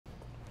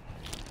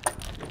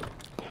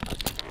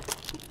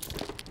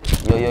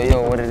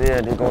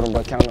Yeah, this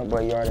Goldenboy Countup,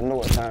 boy, you already know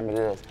what time it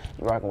is.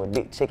 You rocking with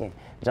Big Chicken,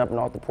 jumping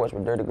off the porch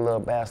with Dirty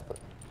Glove Bastard.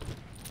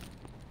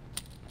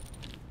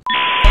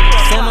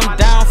 Send them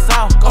down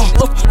south,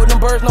 with them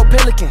birds, no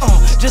pelicans.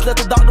 Just let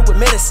the doctor with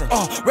medicine.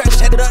 Rap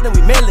chat it up, then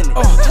we mailing it.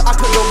 I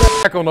could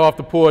go back on Off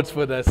the Porch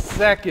for the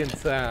second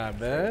time,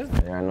 man.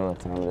 Yeah, I know what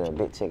time it is.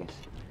 Big Chickens.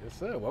 Yes,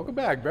 sir. Welcome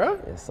back, bro.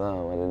 Yes, sir.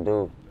 What it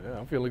do? Yeah,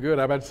 I'm feeling good.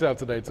 How about yourself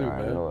today, too, man?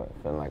 I know it.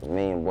 Feeling like $1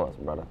 million bucks,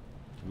 brother.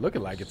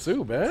 Looking like it,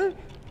 too, man.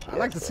 I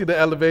like to see the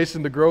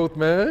elevation, the growth,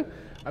 man.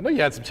 I know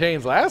you had some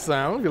chains last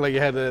time. I feel like you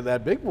had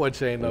that big boy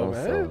chain, though,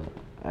 man. So,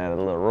 I had a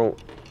little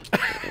rope,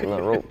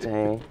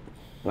 chain.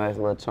 Nice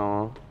little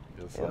charm.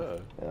 Yes,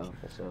 sir. Yeah,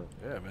 for sure.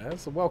 Yeah, man.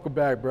 So welcome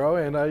back, bro.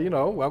 And, you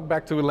know, welcome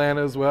back to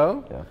Atlanta as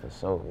well. Yeah, for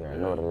sure. Yeah, I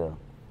know what it is.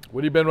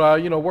 What have you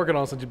been, you know, working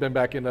on since you've been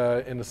back in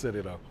the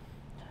city, though?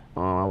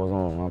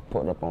 I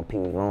put up on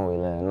Peewee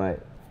Longway last night.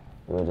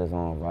 We were just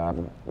on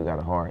vibing. We got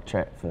a hard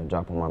track finna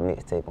drop on my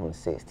mixtape on the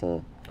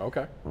 16th.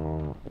 Okay.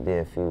 Did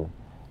a few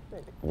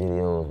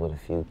videos with a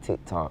few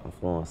TikTok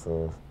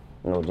influencers,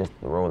 you know, just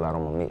to roll out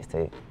on my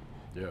mixtape.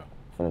 Yeah.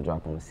 Finna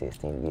drop on the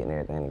 16th, getting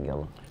everything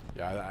together.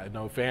 Yeah, I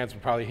know fans were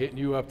probably hitting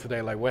you up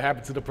today, like, what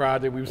happened to the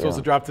project? We were supposed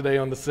to drop today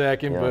on the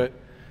 2nd, but...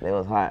 They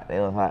was hot,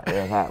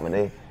 but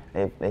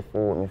they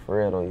fooled me for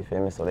real though, you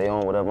feel me? So they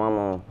on whatever I'm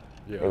on,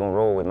 they gonna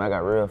roll with me. I got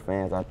real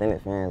fans,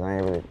 authentic fans.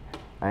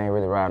 I ain't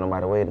really ride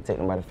nobody way to take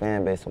nobody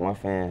fan base, so my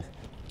fans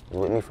was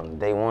with me from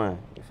day one,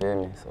 you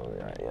feel me? So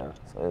yeah,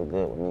 so it's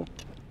good with me.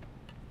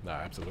 Nah,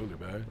 absolutely,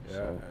 man. Yeah,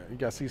 so, you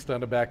got C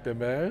Stunna back there,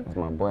 man. That's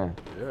my boy.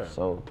 Yeah.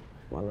 So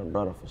my little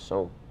brother for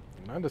sure.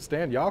 I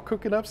understand y'all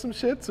cooking up some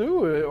shit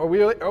too. Are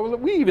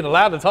we even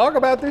allowed to talk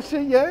about this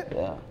shit yet?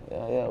 Yeah.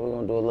 We're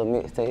gonna do a little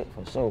mixtape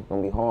for sure. It's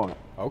gonna be hard.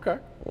 Okay.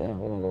 Yeah,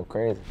 we're gonna go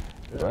crazy.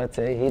 Yeah. But I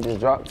tell you, he just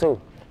dropped too.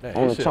 Man,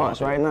 on the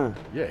charts right now.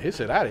 Yeah, his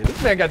shit out of here.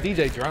 This man got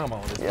DJ drama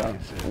on this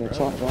shit. On the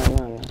charts right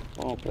now, man.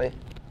 Come on, play.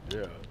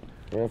 Yeah.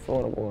 Real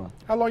Florida boy.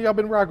 How long y'all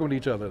been rocking with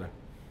each other then?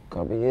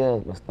 Couple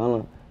years, but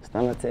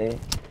Stunna tell you.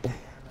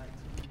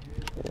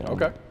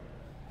 Okay.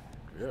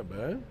 Yeah,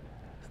 man.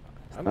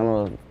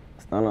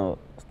 Stunna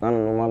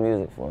knew my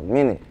music for a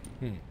minute.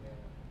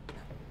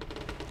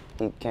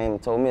 He came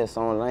and told me a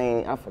song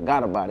I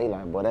forgot about it. He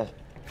like, boy, that's,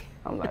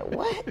 I'm like,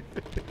 what?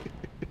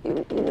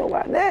 you know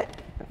about that?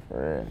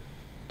 For real.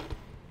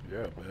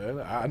 Yeah,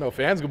 man. I know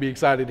fans gonna be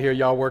excited to hear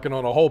y'all working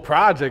on a whole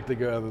project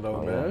together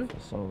though, man. Yeah,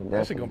 so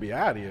that shit gonna be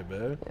out of here,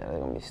 man. Yeah, they're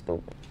gonna be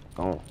stupid.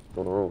 Going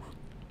through the roof.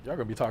 Y'all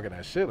gonna be talking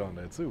that shit on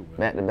that too, man.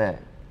 Back to back.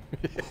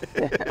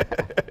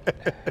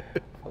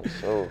 For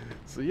sure.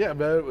 So yeah,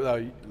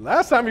 man.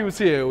 Last time he was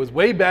here, it was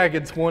way back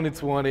in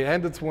 2020,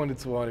 end of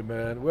 2020,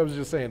 man. What I was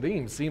just saying, it didn't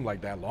even seem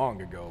like that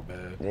long ago,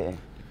 man. Yeah.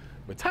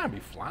 But time be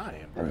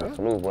flying, bro. That's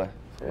flu, boy.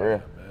 For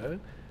real. Man.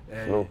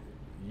 And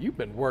you've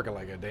been working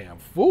like a damn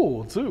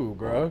fool too,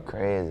 bro.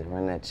 Crazy,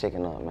 run that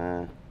chicken up,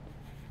 man.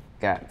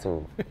 Got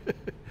to.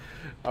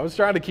 I was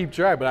trying to keep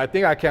track, but I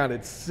think I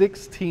counted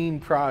 16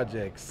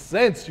 projects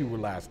since you were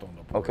last on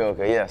the Porch.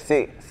 Okay, yeah,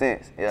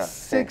 since, yeah.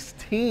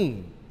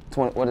 16.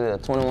 20, what is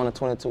it, 21 or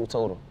 22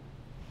 total?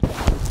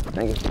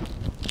 Thank you.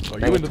 So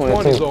you in the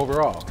 20s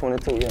overall?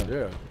 22, yeah.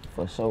 Yeah.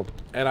 For sure.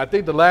 And I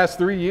think the last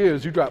 3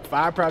 years, you dropped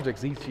 5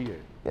 projects each year.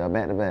 Yeah,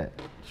 back to back.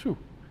 Shoo.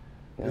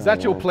 Yeah, is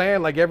that your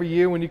plan, like every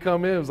year when you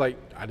come in, it was like,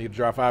 I need to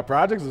drop 5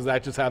 projects, or is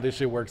that just how this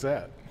shit works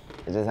out?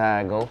 It's just how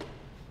I go.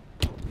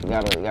 You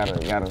gotta be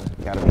grinding.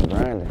 I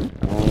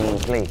don't even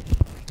play.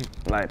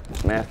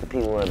 Like Master P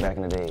was back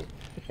in the day.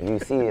 If you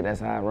see it,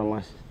 that's how I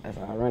run that's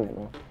how I run it,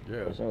 bro.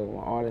 Yeah. For sure.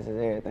 My artist is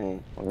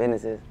everything. My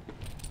business is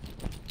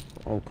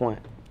on point.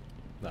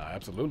 Nah,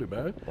 absolutely,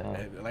 man. Yeah.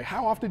 And, like,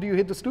 how often do you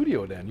hit the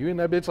studio then? You in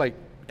that bitch like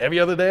every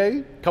other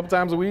day, couple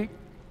times a week?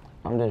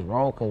 I'm just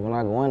raw, because when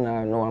I go in there,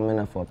 I know I'm in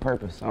there for a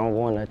purpose. I don't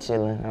go in there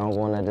chilling. I don't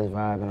go in there just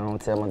vibing. I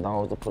don't tell my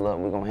dogs to pull up,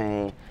 we gonna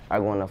hang. I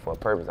go in there for a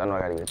purpose. I know I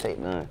gotta get a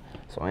tape done.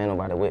 So ain't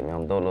nobody with me.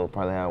 I'm dolo,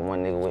 probably have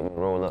one nigga with me,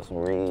 roll up some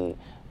reed. You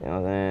know what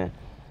I'm saying?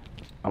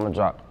 I'm gonna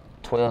drop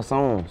 12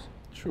 songs.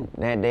 True.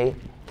 That day.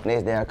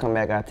 Next day I come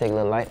back, I take a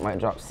little light, might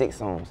drop 6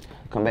 songs.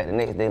 Come back the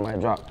next day, might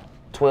drop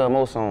 12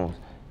 more songs.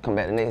 Come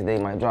back the next day,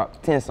 might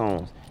drop 10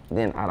 songs.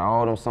 Then out of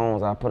all them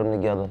songs, I put them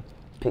together,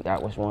 pick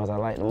out which ones I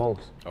like the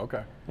most.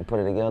 Okay. And put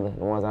it together.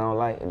 The ones I don't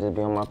like, it just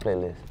be on my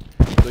playlist.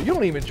 So you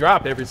don't even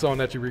drop every song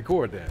that you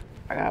record then?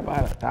 I got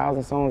about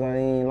 1,000 songs I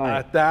ain't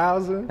like.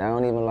 1,000? I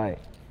don't even like.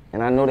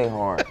 And I know they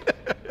hard.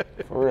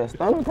 For real.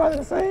 Stunna probably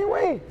the same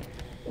way.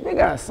 They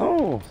got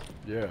songs.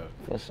 Yeah.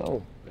 For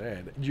sure.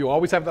 Man, do you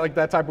always have like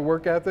that type of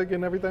work ethic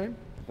and everything?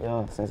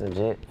 Yeah, since a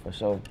jet, for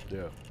sure.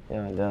 Yeah.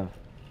 Yeah.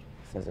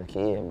 Since a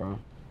kid, bro.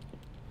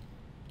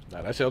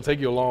 Now that shit'll take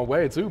you a long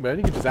way too, man.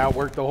 You can just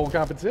outwork the whole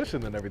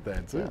competition and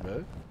everything too,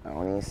 man. I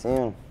don't even see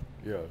them.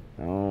 Yeah.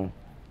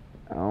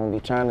 I don't be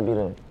trying to be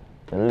the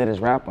littest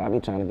rapper. I be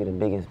trying to be the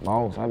biggest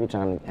boss. I be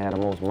trying to have the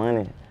most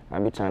money. I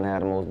be trying to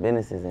have the most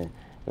businesses and,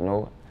 you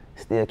know,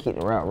 still keep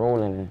the rap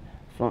rolling and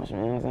function,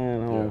 you know what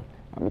I'm saying?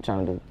 I be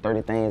trying to do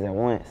 30 things at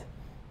once.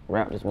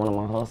 Rap is one of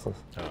my hustles.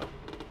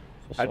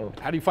 For sure.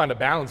 How do you find a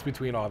balance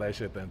between all that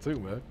shit then too,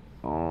 man?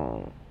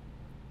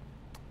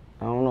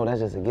 I don't know, that's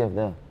just a gift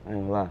there. I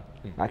ain't gonna lie.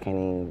 I can't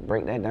even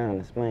break that down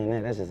and explain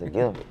that. That's just a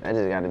gift. That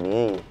just gotta be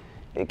in you.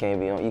 It can't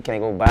be on, you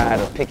can't go buy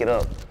it or pick it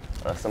up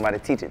or somebody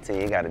teach it to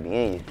you. It gotta be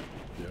in you.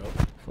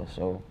 Yep. For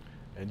sure.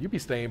 And you be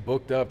staying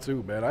booked up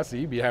too, man. I see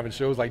you be having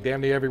shows like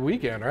damn near every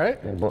weekend,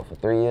 right? Been booked for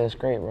 3 years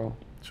straight, bro.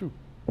 True.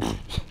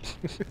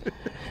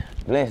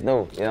 Blessed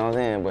though, you know what I'm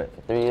saying? But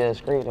for 3 years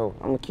straight though,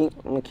 I'm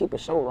gonna keep a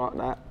show rocked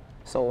out,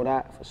 sold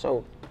out for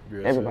sure. Yeah,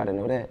 Everybody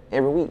know that.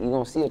 Every week you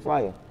gonna see a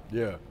flyer.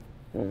 Yeah.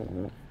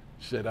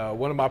 Shit,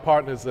 one of my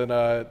partners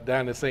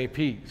down in St.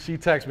 Pete, she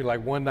texted me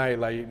like one night,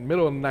 like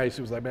middle of the night,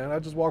 she was like, man, I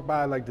just walked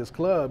by like this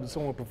club and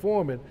someone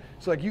performing.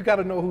 She's like, you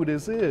gotta know who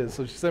this is.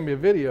 So she sent me a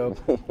video.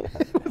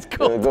 It was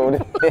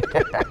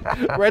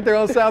Goldenboy. Right there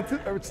on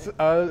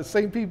South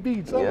St. Pete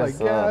Beach. I'm like,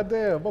 God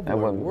damn, my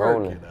boy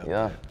working.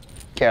 Yeah.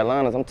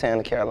 Carolinas, I'm tearing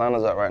the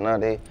Carolinas up right now.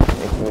 They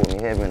cool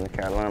me heavy in the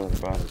Carolinas,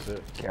 bro.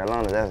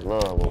 Carolinas, that's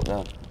love over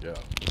there. Yeah.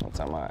 I'm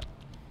talking about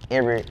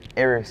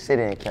every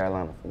city in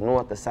Carolina, from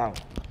north to south.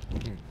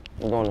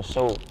 I'm doing a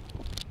show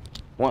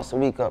once a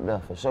week up there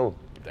for sure.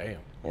 Damn.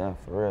 Yeah,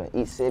 for real.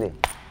 Each city.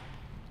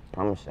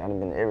 Promise you, I've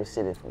been to every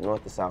city from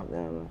north to south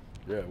down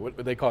there. Yeah, what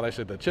they call that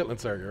shit, the chitlin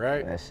circuit,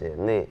 right? That shit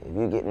lit. If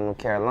you get in the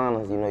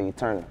Carolinas, you know you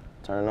turn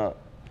up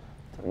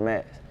to the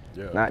max.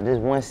 Yeah. Not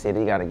just one city,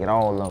 you gotta get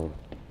all of them.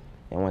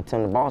 And when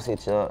Tim the Boss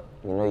hits you up,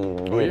 you know you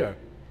done did it.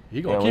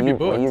 He gonna keep you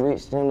booked. When you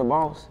reach Tim the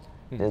Boss,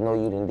 just know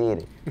you done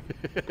did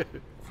it.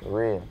 For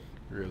real.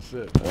 Real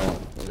shit.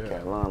 Yeah,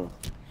 Carolina.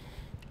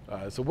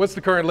 So what's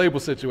the current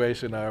label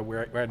situation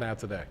right now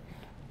today?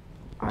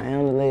 I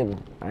am the label.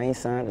 I ain't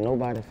signed to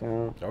nobody,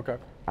 fam. Okay.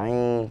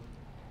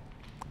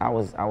 I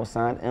was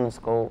signed to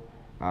Interscope.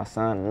 I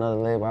signed to another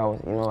label.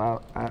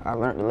 I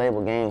learned the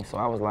label game, so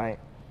I was like,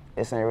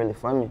 this ain't really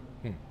for me.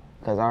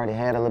 Because I already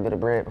had a little bit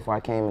of bread before I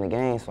came in the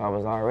game, so I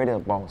was already a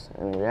boss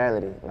in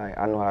reality. Like,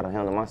 I know how to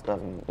handle my stuff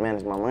and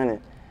manage my money.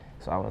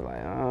 So I was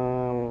like,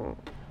 I'm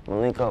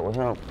gonna link up with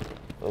him.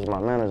 It was my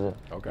manager.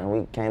 Okay. And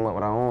we came up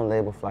with our own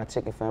label, Fly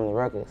Chicken Family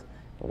Records.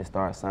 And we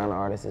started signing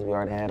artists. We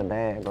already had a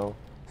bag, bro.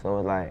 So it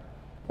was like,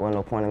 there wasn't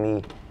no point in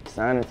me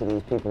signing to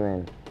these people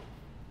and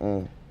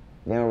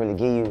they don't really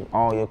give you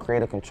all your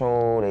creative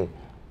control. They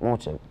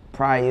want your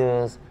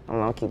priors.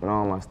 I'm keeping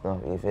all my stuff,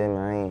 you feel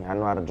me? I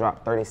know how to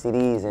drop 30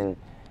 CDs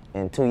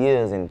in 2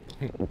 years and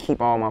keep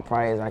all my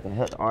priors. I can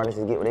help the artists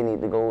get where they need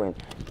to go and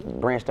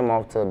branch them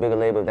off to a bigger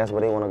label if that's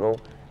where they want to go.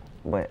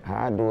 But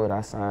how I do it,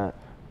 I sign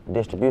a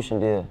distribution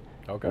deal.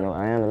 Okay. You know,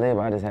 I am the label,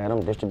 I just had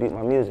them distribute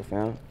my music,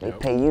 fam. They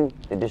pay you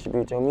to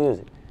distribute your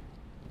music.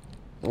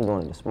 I'm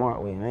doing it the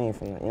smart way. I ain't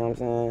finna, you know what I'm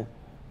saying?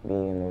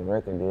 Being in a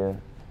record deal.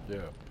 Yeah.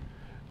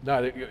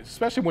 No,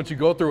 especially once you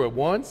go through it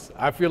once,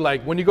 I feel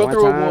like when you go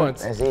through it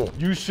once, that's it.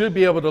 You should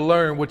be able to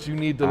learn what you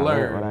need to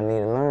learn. What I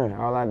need to learn.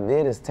 All I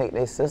did is take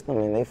their system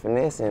and they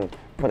finesse and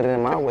put it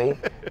in my way.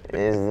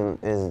 is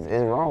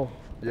raw.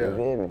 Yeah. You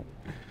feel me?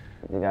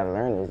 You gotta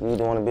learn this. You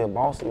either wanna be a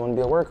boss or you wanna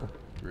be a worker.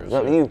 It's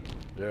up to you.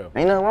 Yeah.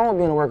 Ain't nothing wrong with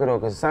being a worker though,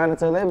 because signing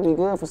to a label be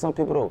good for some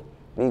people though.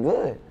 Be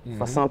good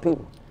for some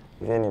people.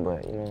 You feel me?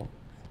 But you know,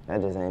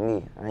 that just ain't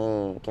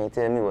me. Can't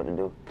tell me what to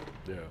do.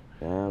 Yeah.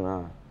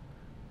 Nah.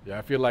 Yeah,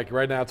 I feel like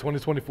right now,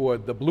 2024,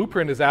 the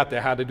blueprint is out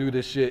there how to do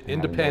this shit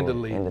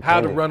independently,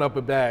 how to run up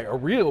a bag, a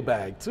real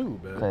bag too,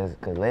 man.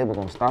 Cause label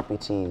gonna stop your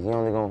cheese. You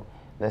only gonna,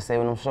 let's say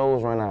when them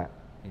shows run out,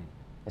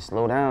 and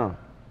slow down.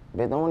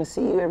 They don't wanna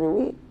see you every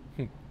week.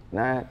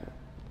 Nah,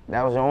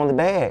 that was your only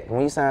bag.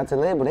 When you sign to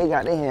the label, they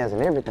got their hands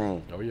in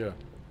everything. Oh yeah.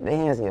 Their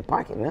hands in your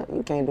pocket. No,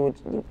 you can't do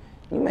it.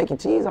 You making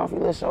cheese off your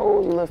little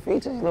shows, your little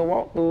features, your little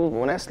walkthroughs. But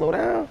when that slow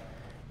down,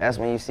 that's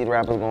when you see the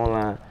rappers going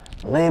online.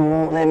 The label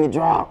won't let me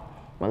drop.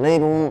 My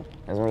label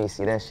won't. That's when you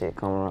see that shit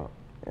coming up.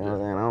 You know what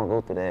I'm saying? I don't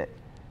go through that.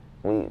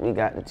 We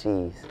got the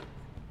cheese.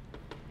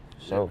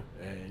 So.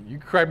 Yeah. And you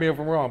can correct me if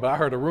I'm wrong, but I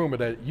heard a rumor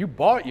that you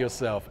bought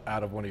yourself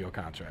out of one of your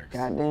contracts.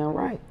 Goddamn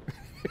right.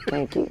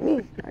 Can't keep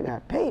me. I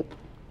got paid.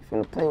 You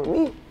finna play with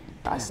me?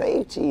 I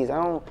save cheese.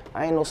 I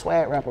ain't no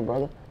swag rapper,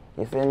 brother.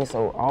 You feel me?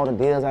 So all the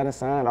deals I done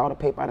signed, all the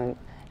paper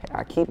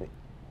I keep it.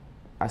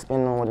 I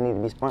spend on what it need to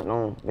be spent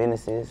on.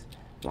 Businesses,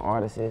 my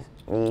artists,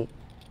 me.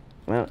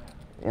 Man,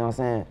 you know what I'm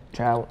saying?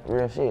 Travel,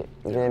 real shit.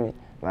 You feel me?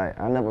 Like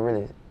I never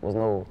really was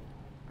no.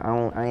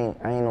 I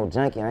ain't no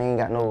junkie. I ain't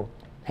got no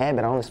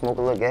habit. I only smoke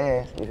a little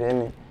gas. You feel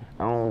me?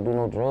 I don't do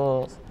no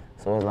drugs.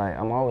 So it's like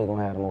I'm always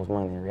gonna have the most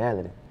money in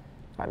reality.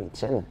 I be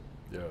chilling.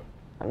 Yeah.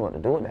 I know what to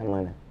do with that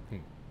money.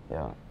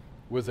 Yeah.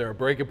 Was there a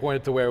breaking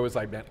point to where it was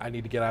like, man, I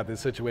need to get out of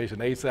this situation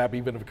ASAP,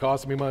 even if it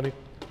costs me money?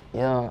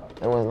 Yeah,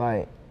 it was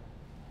like,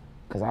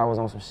 cause I was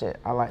on some shit.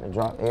 I like to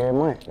drop every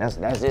month. That's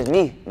just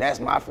me. That's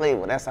my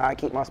flavor. That's how I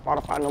keep my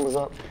Spotify numbers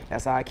up.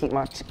 That's how I keep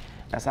my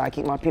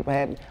people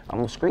happy.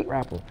 I'm a street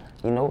rapper,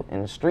 you know.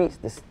 In the streets,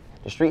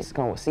 the streets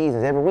come with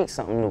seasons. Every week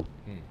something new.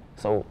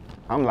 So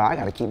I'm like, I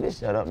gotta keep this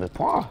shit up to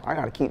par. I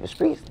gotta keep the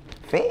streets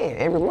fed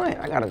every month.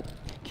 I gotta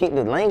keep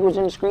the language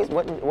in the streets.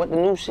 What the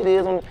new shit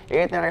is on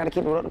everything. I gotta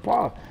keep it up to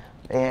par.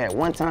 They had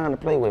one time to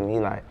play with me,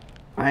 like,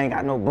 I ain't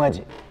got no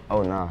budget.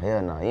 Oh, no,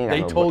 hell no. You ain't got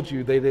they no told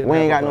you they didn't We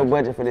have ain't got no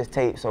budget for this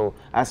tape, so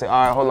I said,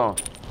 all right, hold on.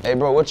 hey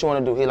bro, what you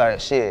wanna do? He like,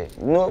 shit,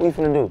 you know what we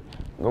finna do?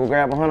 Go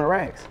grab 100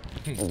 racks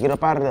and get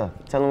up out of there.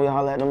 Tell them we'll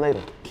holler at them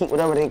later. Keep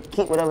whatever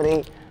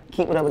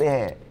they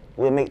had.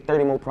 We'll make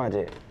 30 more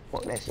projects.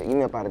 Fuck that shit, get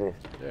me up out of this.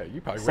 Yeah,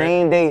 you probably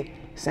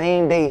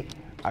Same day,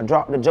 I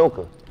dropped the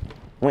Joker.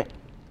 Went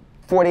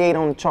 48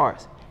 on the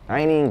charts. I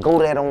ain't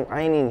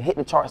even hit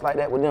the charts like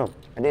that with them.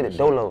 I did it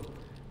dolo.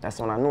 That's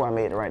when I knew I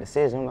made the right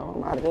decision. I'm like,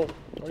 I'm out of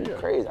there. You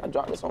crazy, I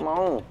dropped this on my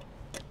own.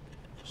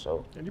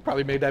 So. And you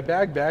probably made that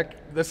bag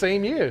back the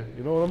same year,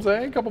 you know what I'm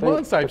saying? Couple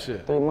months type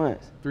shit. 3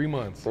 months. 3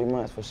 months. 3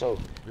 months for sure.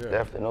 Yeah.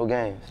 Definitely, no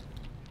games.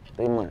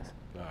 3 months.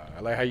 I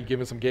like how you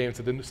giving some games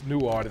to the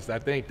new artists. I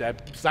think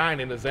that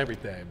signing is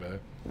everything, man.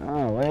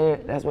 Oh, well,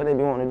 that's what they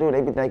be wanting to do.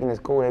 They be thinking it's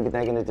cool. They be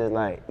thinking it's just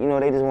like, you know,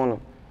 they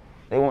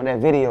want that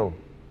video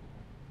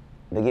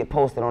to get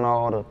posted on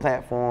all the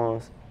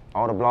platforms,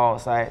 all the blog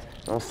sites.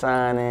 I'm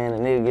signing,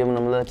 and nigga giving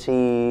them a little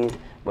cheese.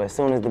 But as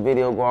soon as the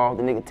video go off,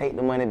 the nigga take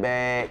the money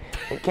back.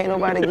 Can't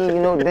nobody give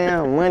you no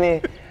damn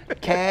money,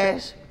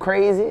 cash,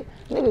 crazy.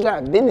 Nigga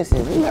got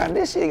businesses. You got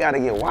this shit gotta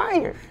get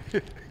wired.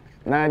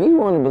 Now if you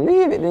wanna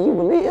believe it, then you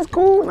believe it's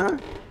cool now.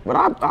 But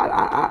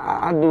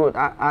I do it,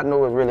 I know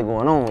what's really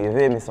going on, you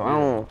feel me? So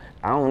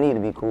I don't need to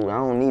be cool. I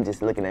don't need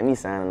just looking at me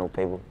signing no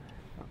paper.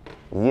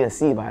 You'll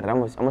see about it.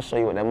 I'm gonna show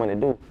you what that money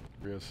do.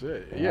 Real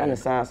shit. Yeah. I done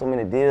signed so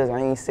many deals, I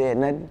ain't said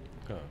nothing.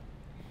 Huh.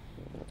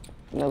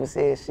 Never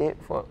said shit,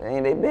 fuck,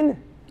 ain't they business.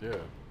 Yeah.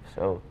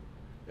 So.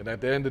 And at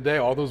the end of the day,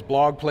 all those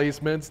blog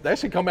placements, that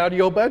should come out of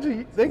your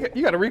budget.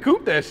 You gotta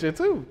recoup that shit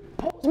too.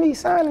 Post me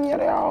signing me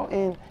all,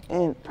 and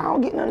I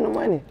don't get none of the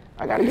money.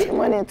 I gotta get the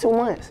money in 2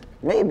 months,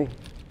 maybe.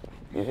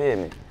 You feel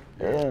me?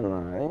 Hell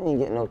no, I ain't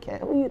getting no cash.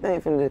 Who you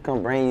think finna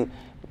come bring you?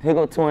 Here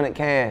go 200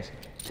 cash,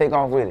 take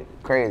off with it.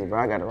 Crazy, bro.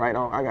 I gotta write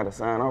off, I gotta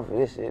sign off for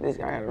this shit.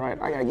 I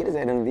gotta get this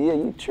at the end of the year.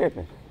 You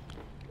tripping.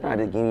 I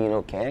just giving you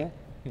no cash.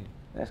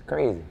 That's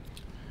crazy.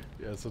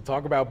 Yeah, so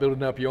talk about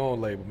building up your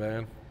own label,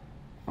 man.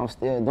 I'm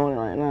still doing it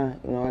right now.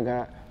 You know, I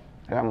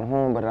got my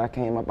home, but I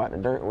came up out the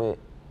dirt with.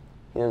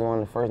 He was one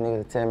of the first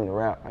niggas to tell me to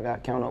rap. I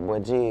got Countup Boy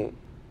Jig.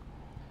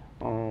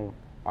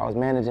 I was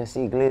managing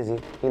C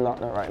Glizzy. He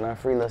locked up right now.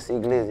 Free Lil C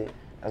Glizzy.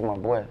 That's my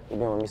boy. He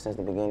been with me since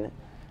the beginning.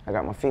 I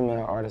got my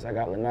female artist. I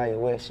got Laniyah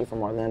Westt. She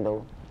from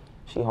Orlando.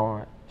 She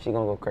hard. She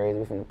gonna go crazy.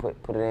 We finna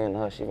put it in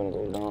her. She gonna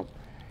go dumb.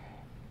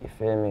 You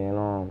feel me?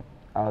 And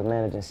I was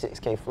managing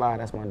 6K Fly.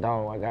 That's my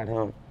dog. I got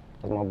him.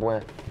 That's my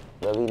boy.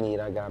 Love he need.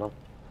 I got him.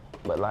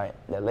 But like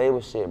that label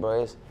shit,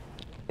 bro,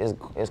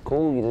 it's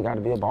cool. You just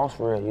gotta be a boss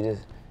for real. You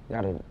just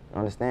gotta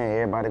understand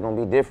everybody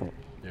gonna be different.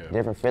 Yeah.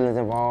 Different feelings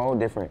involved,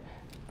 different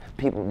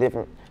people,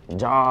 different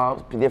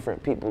jobs,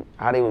 different people,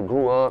 how they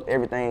grew up,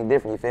 everything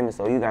different, you feel me?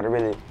 So you gotta,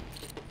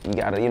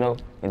 you know,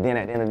 and then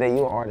at the end of the day,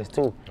 you're an artist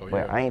too. Oh,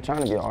 but yeah. I ain't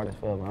trying to be an artist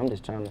forever. I'm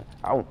just trying to,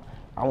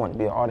 I want to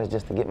be an artist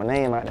just to get my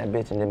name out that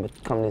bitch and then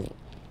become this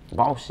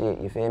boss shit,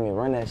 you feel me?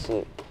 Run that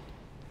shit.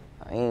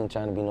 I ain't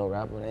trying to be no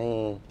rapper.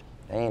 They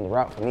ain't the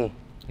route for me.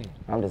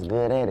 I'm just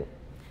good at it,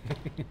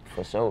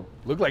 for sure.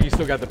 Look like you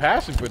still got the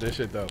passion for this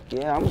shit though.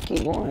 Yeah, I'm gonna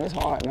keep going. It's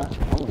hard now.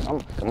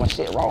 My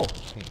shit raw.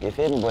 You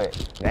feel me? But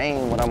that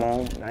ain't what I'm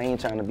on. I ain't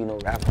trying to be no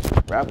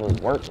rapper. Rappers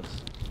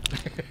workers.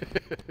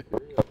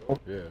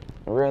 Yeah.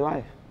 In real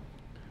life.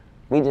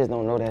 We just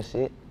don't know that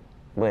shit.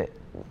 But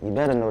you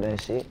better know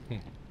that shit.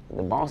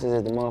 The bosses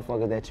is the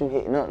motherfuckers that you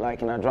hitting up like,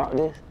 can I drop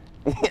this?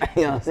 You know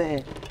what I'm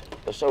saying?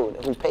 For sure.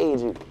 Who paid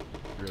you?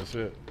 Real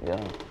shit.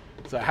 Yeah.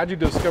 So how'd you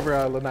discover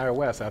Laniyah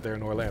Westt out there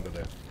in Orlando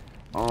then?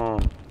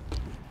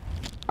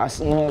 I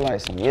seen her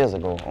like some years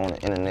ago on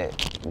the internet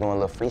doing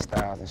little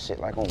freestyles and shit,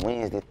 like on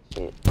Wednesday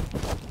shit.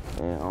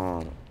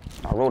 And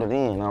I wrote it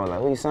in. I was like,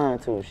 who you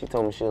signed to? She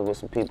told me she was with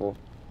some people.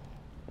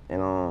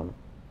 And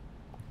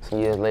some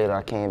years later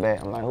I came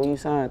back. I'm like, who you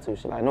signed to?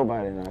 She like,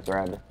 nobody. And I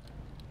grabbed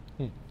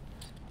her.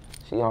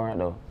 She hard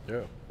though.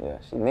 Yeah. Yeah,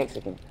 she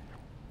Mexican.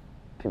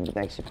 People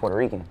think she Puerto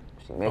Rican.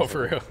 She Mexican. Oh,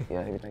 for real?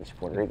 Yeah, people think she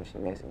Puerto Rican. She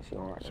Mexican. She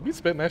hard. She be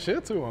spitting that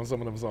shit too on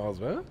some of them songs,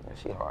 man. Yeah,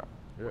 she hard.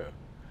 Yeah.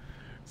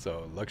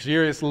 So,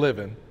 luxurious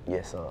living.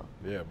 Yes, sir.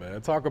 Yeah,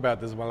 man. Talk about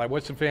this one. Like,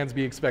 what should fans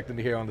be expecting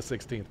to hear on the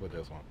 16th with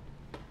this one?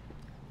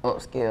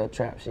 Upscale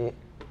trap shit.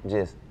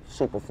 Just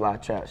super fly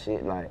trap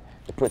shit. Like,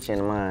 to put you in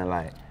the mind,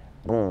 like,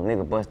 boom,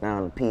 nigga bust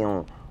down and pee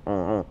on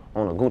a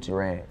Gucci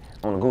rag,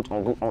 on a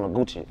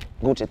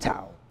Gucci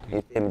towel.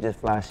 You feel me? Just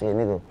fly shit.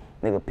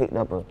 Nigga picked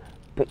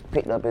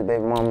up his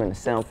baby mama in the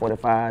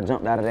 745,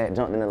 jumped out of that,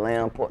 jumped in the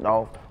Lamb, put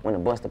off when the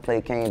Buster play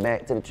came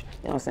back to the, you know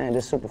what I'm saying?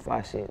 Just super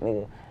fly shit,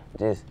 nigga.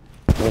 Just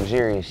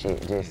luxurious shit,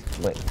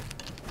 but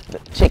the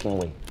chicken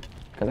way.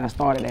 Cause I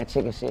started that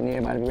chicken shit and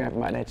everybody be rapping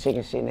about that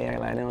chicken shit and they act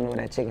like they don't know where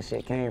that chicken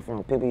shit came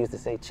from. People used to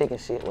say chicken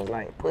shit was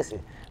like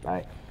pussy.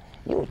 Like,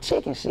 you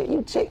chicken shit,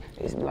 you chicken.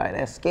 It's like,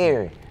 that's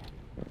scary.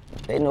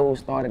 They know who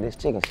started this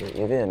chicken shit,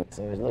 you feel me?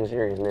 So it's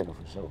luxurious living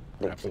for sure.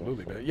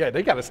 Absolutely, man. Yeah,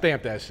 they gotta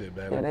stamp that shit,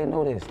 man. Yeah, they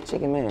know this.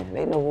 Chicken man.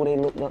 They know who they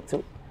looked up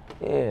to.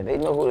 Yeah, they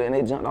know who and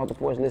they jumped off the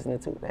porch listening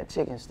to that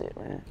chicken shit,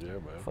 man. Yeah,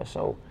 man. For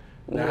sure.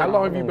 Now, how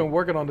long have you been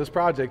working on this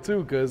project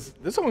too? Because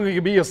this only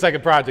could be your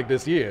second project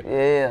this year.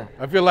 Yeah.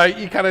 I feel like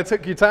you kind of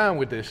took your time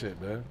with this shit,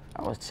 man.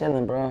 I was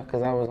chilling, bro,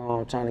 because I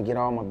was trying to get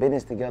all my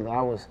business together.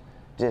 I was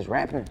just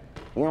rapping.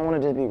 You don't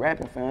want to just be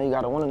rapping, fam. You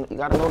gotta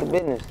know the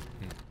business.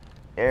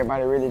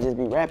 Everybody really just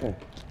be rapping.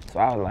 So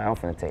I was like, I'm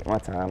finna take my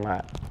time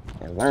out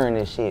and learn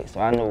this shit. So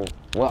I knew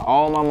where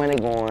all my money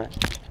going,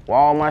 where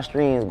all my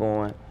streams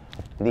going.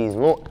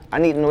 I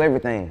need to know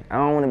everything. I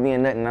don't want to be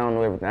in nothing I don't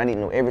know everything. I need to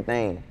know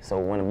everything. So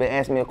when a bitch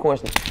asks me a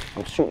question,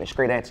 I'm shooting it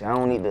straight at you. I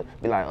don't need to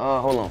be like,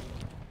 hold on.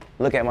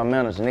 Look at my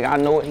manager. Nigga, I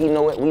know it, he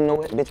know it, we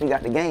know it. Bitch, we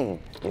got the game.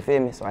 You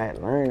feel me? So I had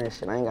to learn that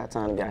shit. I ain't got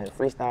time to be out here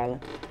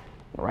freestyling.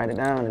 Write it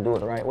down and do it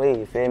the right way,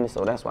 you feel me?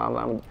 So that's why I'm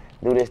gonna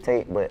do this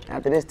tape. But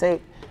after this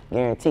tape,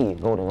 guarantee you,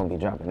 Golden gonna be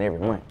dropping every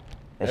month.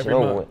 That shit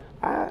over with.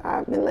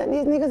 I've been letting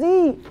these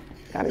niggas eat.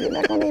 Gotta get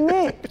back on their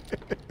neck.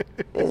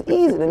 It's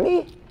easy to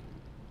me.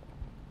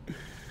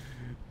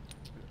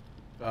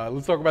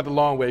 Let's talk about the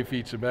Longway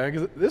feature, man.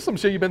 'Cause this is some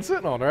shit you've been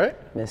sitting on, right?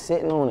 Been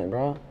sitting on it,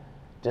 bro.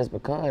 Just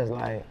because,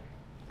 like,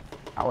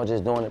 I was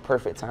just doing it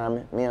perfect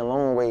timing. Me and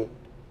Longway,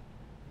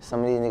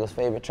 some of these niggas'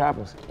 favorite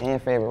trappers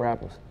and favorite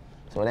rappers.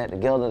 So that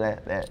together,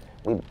 that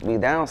we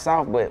down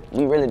south, but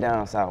we really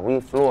down south. We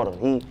Florida.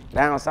 He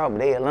down south, but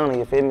they Atlanta,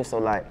 you feel me? So,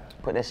 like,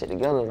 put that shit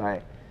together,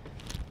 like,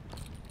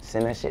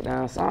 send that shit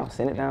down south.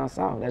 Send it down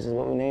south. That's just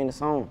what we named the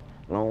song.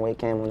 Longway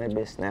came on that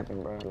bitch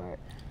snapping, bro. Like,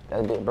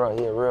 that bitch, bro,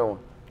 he a real one.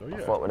 Oh, yeah. I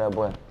fuck with that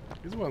boy.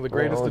 He's one of the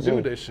greatest to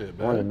do this shit,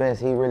 man. One of the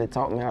best. He really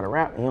taught me how to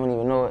rap. He don't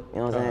even know it. You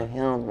know what I'm saying?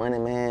 Him, Money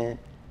Man,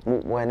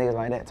 Moot Boy, niggas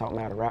like that taught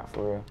me how to rap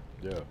for real.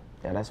 Yeah.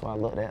 Yeah, that's why I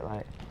look at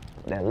like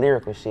that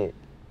lyrical shit.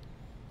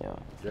 Yeah,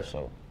 for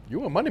sure.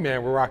 You and Money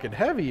Man were rocking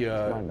heavy,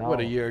 what,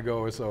 a year ago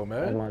or so,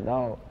 man? That's my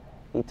dog.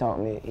 He taught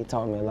me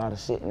a lot of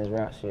shit in this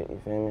rap shit, you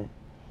feel me?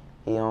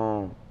 He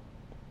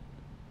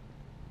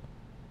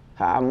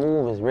how I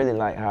move is really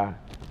like how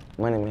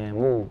Money Man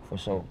move, for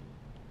sure.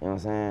 You know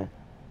what I'm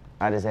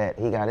saying?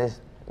 He got his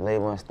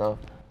label and stuff.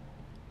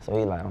 So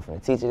he like, I'm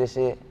finna teach you this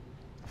shit.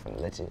 I'm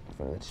finna let you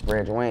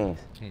spread your wings.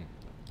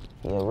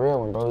 He a real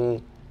one,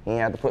 bro. He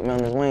ain't have to put me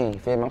on his wing. You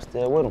feel me? I'm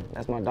still with him.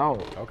 That's my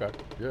dog. Okay,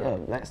 yeah.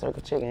 Black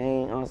Circle Chicken,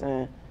 you know what I'm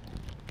saying?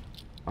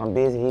 I'm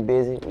busy, he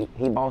busy.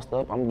 He bossed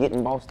up, I'm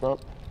getting bossed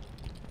up.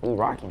 We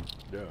rocking.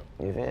 Yeah.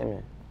 You feel me?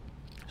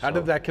 How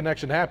did that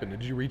connection happen?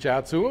 Did you reach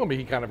out to him?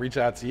 He kind of reached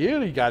out to you?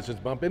 Did you guys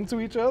just bump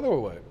into each other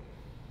or what?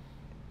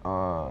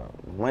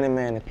 Money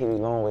Man and Peewee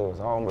Longway was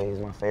always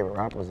my favorite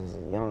rappers as a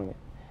youngin'.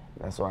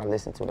 That's why I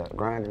listened to that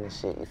grinding and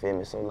shit, you feel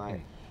me? So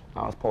like,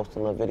 I was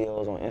posting little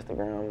videos on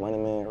Instagram. Money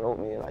Man wrote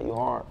me like, you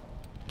hard.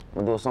 I'm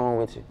gonna do a song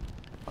with you.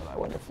 I was like,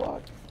 what the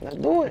fuck? Let's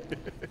do it.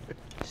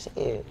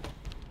 Shit.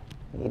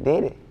 He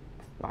did it.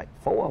 Like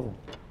 4 of them.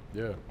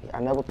 Yeah. I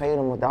never paid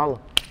him $1.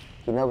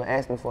 He never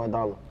asked me for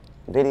 $1.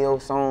 Video,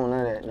 song,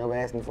 none of that. Never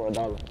asked me for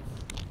 $1.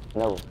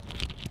 Never.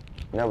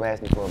 Never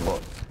asked me for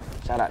 $1.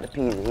 Shout out to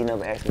Peezy. He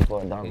never asked me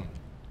for $1.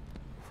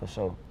 For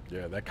sure.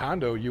 Yeah, that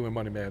condo you and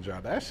Money Man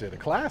dropped, that shit a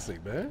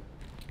classic, man.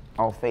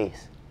 All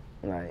face.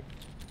 Like,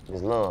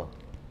 just love.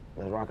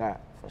 Let's rock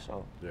out, for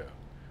sure. Yeah.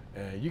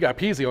 And you got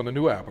Peezy on the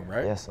new album,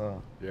 right? Yes, sir.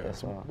 Yeah. Yes,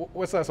 sir.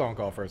 What's that song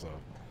called first off?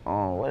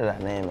 What did I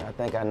name it? I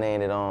think I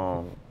named it,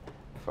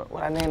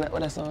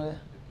 what that song is?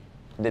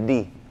 The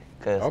D.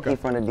 Cause he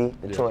from the D,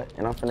 Detroit,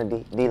 and I'm from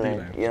the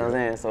D-Land. You know what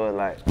I'm saying? So it's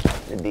like,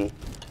 the D.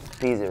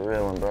 Peezy a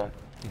real one, bro.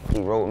 He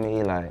wrote me,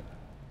 he like,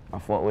 I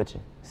fuck with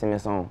you, send me a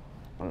song.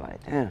 I'm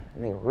like, damn,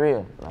 nigga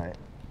real. Like,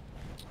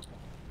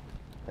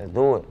 let's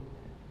do it.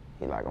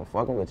 He like, I'm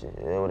fucking with you.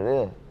 It is what it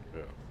is.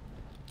 Yeah.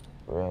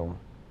 Real one.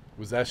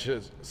 Was that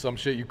shit some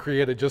shit you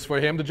created just for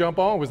him to jump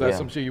on? Or was that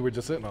some shit you were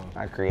just sitting on?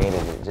 I created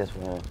it just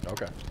for him.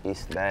 Okay. He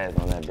spazzed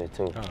on that bit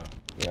too.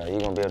 Yeah, you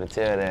gonna be able to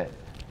tell that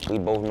we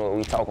both know what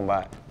we talking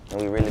about,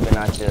 and we really been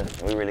out here,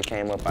 and we really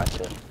came up out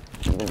here.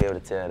 You gonna be able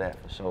to tell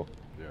that for sure.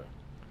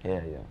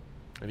 Yeah. Yeah.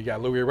 And you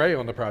got Louie Ray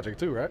on the project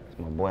too, right?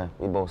 My boy.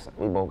 We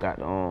both got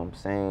the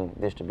same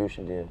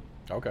distribution deal.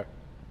 Okay.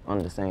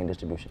 Under the same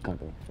distribution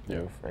company.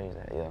 Yeah. Phrase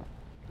that, yeah.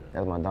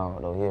 That's my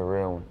dog though. He a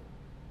real one.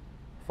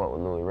 Fuck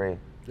with Louie Ray.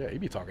 Yeah, he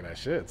be talking that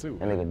shit too.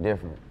 That nigga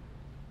different.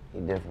 He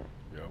different.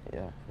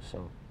 Yeah, for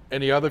sure.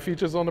 Any other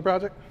features on the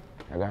project?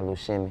 I got Loe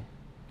Shimmy.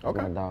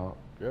 Okay. My dog.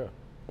 Yeah.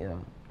 Yeah.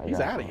 He's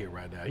out of here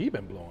right now. He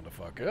been blowing the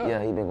fuck up.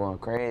 Yeah, he been going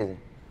crazy.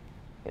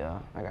 Yeah.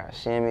 I got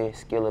Shimmy,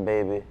 Skilla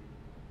Baby,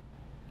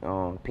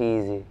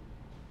 Peezy,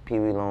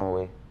 Peewee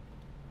Longway. I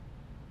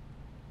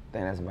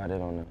think that's about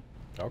it on them.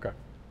 Okay.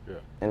 Yeah.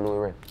 And Louie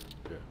Ray.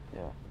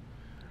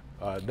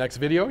 Yeah. Next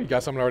video, you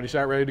got something already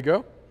shot, ready to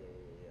go?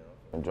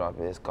 I'm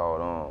dropping. It's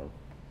called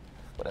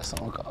what that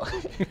song called?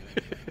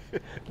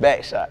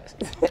 Back Shots.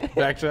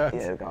 Back Shots?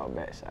 Yeah, it's called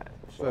Back Shots.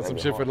 Sure. That's some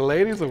shit for the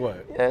ladies or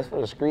what? Yeah, it's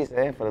for the streets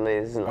and for the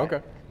ladies. Like,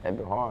 okay. That'd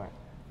be hard.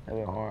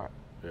 That'd be hard.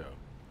 Yeah.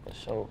 For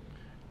sure.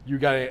 You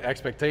got any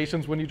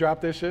expectations when you drop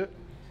this shit?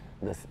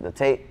 The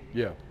tape?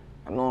 Yeah.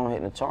 I know I'm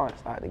hitting the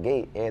charts out the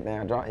gate. Everything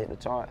I drop hit the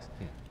charts.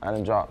 I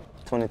done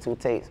dropped 22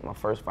 tapes. My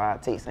first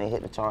 5 tapes ain't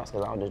hit the charts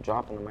because I was just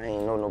dropping them.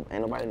 Ain't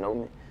nobody know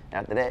me.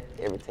 After that,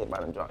 every tape I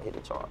done dropped hit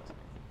the charts.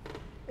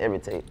 Every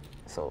tape.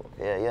 So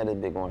yeah, this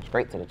been going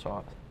straight to the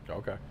charts.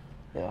 Okay.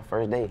 Yeah,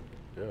 first day.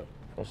 Yeah.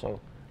 For sure.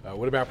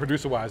 What about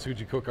producer-wise? Who'd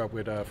you cook up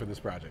with for this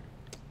project?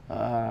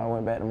 I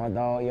went back to my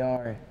dog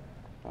Yari.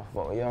 I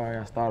fucked with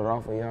Yari. I started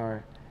off with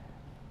Yari.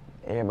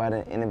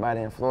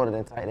 Anybody in Florida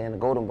that type, they in the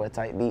Goldenboy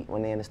type beat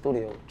when they in the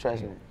studio.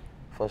 Trust me,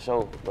 for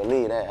sure.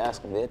 Believe that.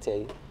 Ask them, they'll tell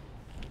you.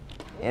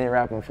 Any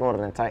rapper in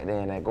Florida that type,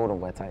 they in that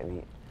Goldenboy type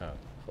beat.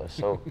 For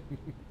sure.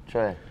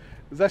 Trust.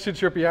 Does that shit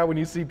trip you out when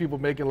you see people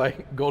making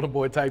like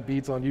Goldenboy type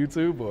beats on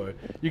YouTube, or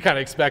you kind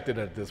of expected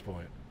it at this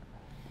point?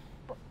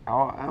 I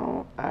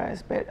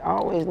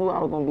always knew I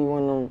was gonna be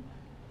one of them.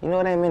 You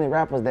know, there ain't many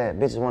rappers that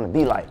bitches want to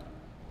be like.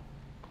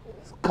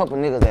 There's a couple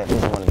niggas that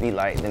bitches want to be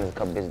like, then there's a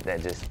couple bitches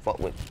that just fuck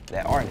with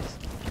that artist.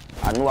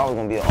 I knew I was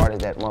gonna be an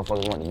artist that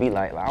motherfuckers want to be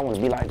like. Like I want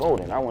to be like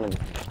Golden. I want to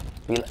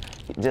be like,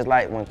 just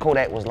like when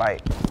Kodak was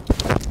like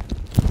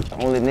the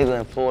only nigga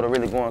in Florida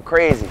really going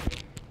crazy.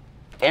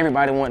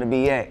 Everybody wanted to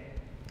be Yak.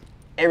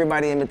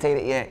 Everybody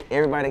imitated Yak.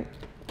 Everybody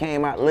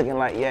came out looking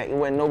like Yak. It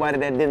wasn't nobody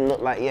that didn't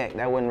look like Yak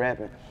that wasn't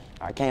rapping.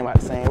 I came out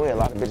the same way. A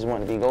lot of bitches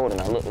wanted to be Golden.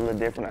 I looked a little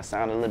different. I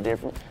sounded a little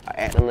different. I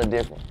acted a little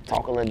different.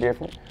 Talk a little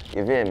different.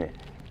 You feel me?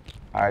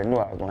 I already knew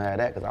I was gonna have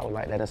that because I was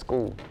like that in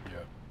school.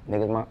 Yeah.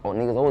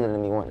 Niggas older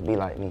than me wanted to be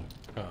like me.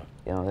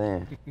 You know what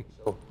I'm saying?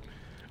 So,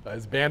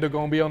 is Bando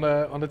gonna be on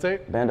the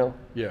tape? Bando?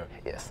 Yeah.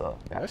 Yes, sir.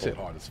 That shit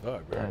hard as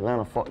fuck, bro. Yeah,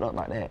 Atlanta fucked up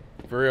like that.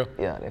 For real?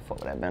 Yeah, they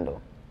fucked with that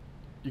Bando.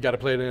 You got to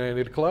play it in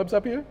any of the clubs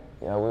up here?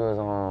 Yeah, we was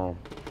on.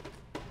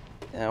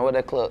 What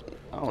that club?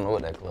 I don't know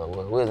what that club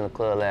was. We was in the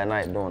club last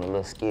night doing a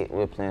little skit. We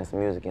were playing some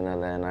music in there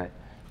last night.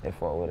 They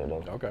fought with it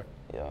though. Okay.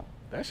 Yeah.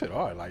 That shit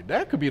hard. Like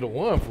that could be the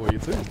one for you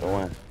too. The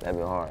one. That'd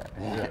be hard.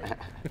 Yeah.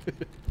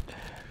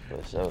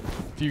 For sure.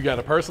 Do you got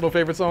a personal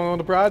favorite song on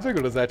the project,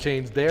 or does that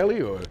change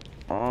daily, or?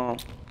 I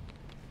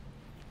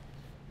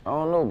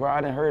don't know, bro.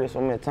 I done heard it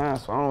so many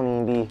times, so I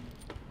don't even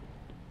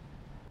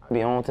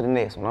be on to the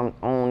next one.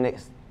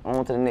 I'm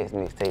on to the next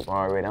mixtape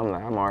already. I'm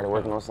already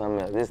working on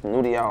something else. This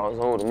new to y'all,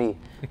 it's old to me.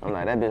 I'm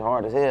like, that bitch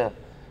hard as hell,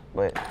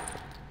 but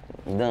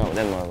I'm done with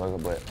that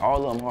motherfucker. But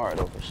all of them hard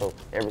though, for sure.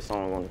 Every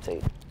song on the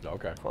tape.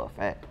 Okay. For a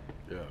fact.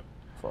 Yeah.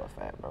 For a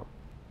fact, bro.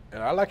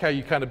 And I like how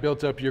you kind of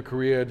built up your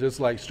career just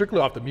like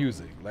strictly off the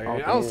music. Like I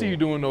don't see you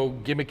doing no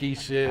gimmicky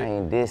shit. I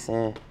ain't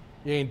dissing.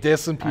 You ain't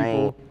dissing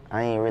people.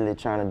 I ain't really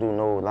trying to do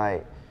no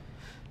like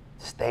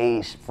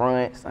stage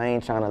fronts. I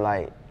ain't trying to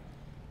like.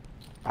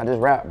 I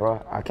just rap,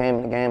 bro. I came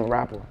in the game a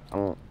rapper. I'm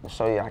gonna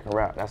show you I can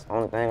rap. That's the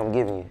only thing I'm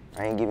giving you.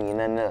 I ain't giving you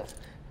nothing else.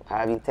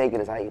 However you take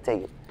it is how you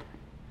take it.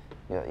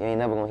 You ain't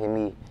never gonna hear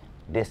me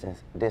dissing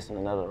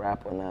another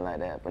rapper or nothing like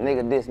that. But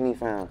nigga diss me,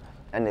 fam.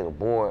 That nigga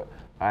bored.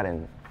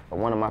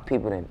 One of my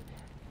people that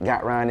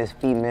got around this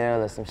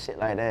female or some shit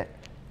like that.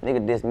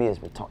 Nigga diss me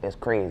is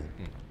crazy,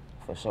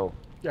 for sure.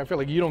 Yeah, I feel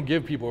like you don't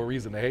give people a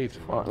reason to hate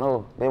you. Fuck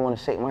no, they wanna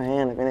shake my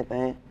hand if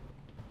anything.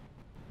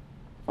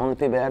 Only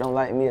people that don't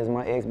like me is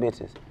my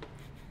ex-bitches.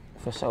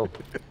 For sure.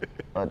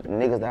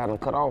 Niggas that I done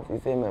cut off, you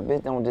feel me? A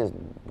bitch don't just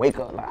wake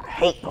up like, I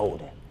hate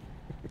Golden.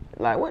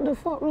 Like, what the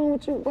fuck wrong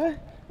with you, boy?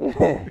 You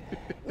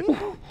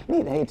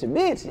need to hate your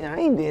bitch. I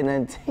ain't did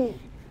nothing to you.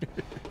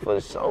 For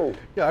sure.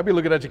 Yeah, I be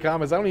looking at your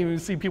comments. I don't even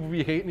see people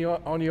be hating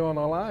on you on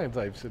online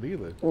type shit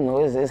either. You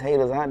know, it's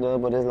haters out there,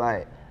 but it's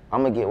like,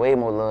 I'm gonna get way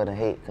more love than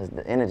hate because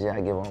the energy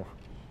I give off.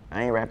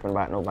 I ain't rapping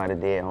about nobody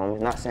dead, homie.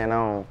 Not saying I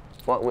don't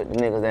fuck with the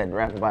niggas that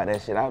rap about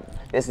that shit.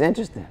 It's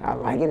interesting. I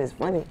like it. It's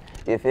funny.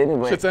 You feel me?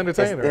 But shit's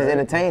entertaining. It's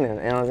entertaining. You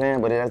know what I'm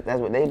saying? But that's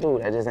what they do.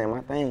 That just ain't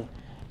my thing.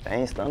 That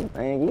ain't Stunna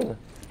thing either.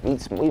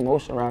 We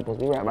motion rappers.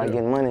 We rap about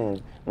getting money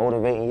and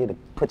motivating you to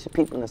put your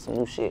people into some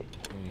new shit.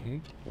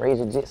 Raise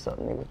your jits up,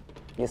 nigga.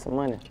 Get some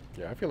money.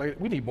 Yeah, I feel like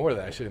we need more of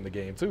that shit in the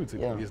game too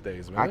these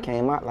days, man. I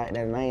came out like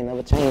that and I ain't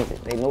never changed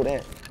it. They know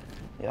that.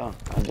 Yeah,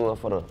 I do it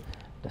for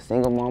the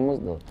single mamas,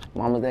 the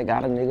mamas that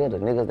got a nigga, the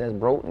niggas that's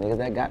broke, niggas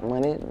that got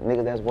money,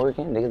 niggas that's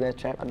working, niggas that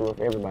trap. I do it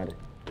for everybody.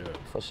 Yeah.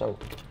 For sure.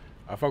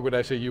 I fuck with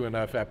that shit you and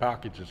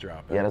Fatpocket just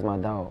dropped. Man. Yeah, that's my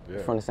dog.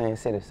 Yeah. From the same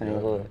city, same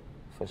hood.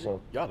 For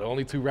sure. Y'all the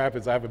only two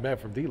rappers I ever met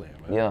from D-Land,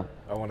 man. Yeah.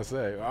 I want to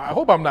say. I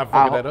hope I'm not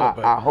fucking that up.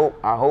 But I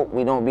hope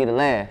we don't be the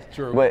last.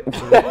 True. But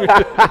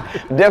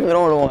definitely the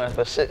only one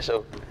for shit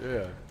show.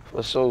 Yeah.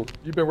 For sure.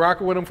 You been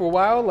rocking with him for a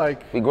while?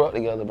 Like we grew up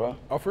together, bro.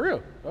 Oh, for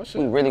real? Oh,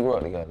 shit. We really grew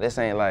up together. This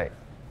ain't like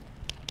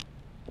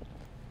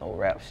no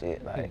rap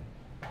shit. Like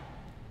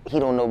he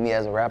don't know me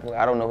as a rapper.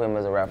 I don't know him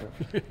as a rapper.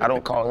 I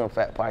don't call him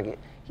Fatpocket.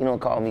 He don't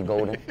call me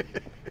Golden.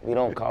 We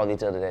don't call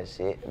each other that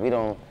shit.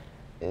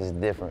 It's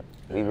different.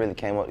 We really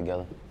came up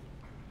together.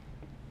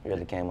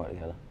 Really came up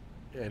together.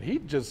 And he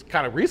just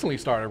kind of recently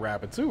started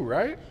rapping too,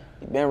 right?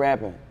 He been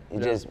rapping. He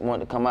just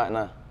wanted to come out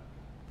now.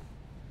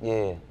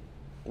 Yeah,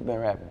 he been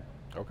rapping.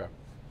 Okay.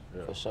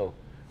 Yeah. For sure.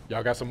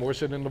 Y'all got some more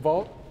shit in the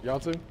vault? Y'all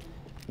too?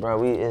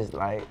 Bro, it's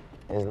like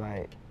we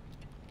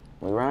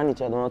around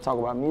each other, we don't talk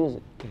about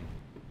music.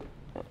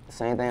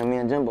 Same thing with me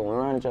and Jimbo. We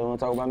around each other, we don't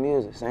talk about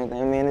music. Same thing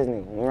with me and this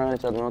nigga. We around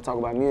each other, we don't talk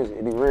about music.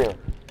 It be real.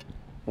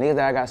 Niggas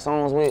that I got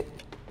songs with,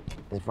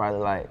 it's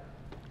probably like,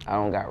 I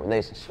don't got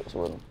relationships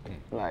with them.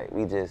 Like,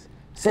 we just,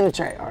 send a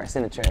track. All right,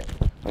 send a track.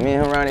 When me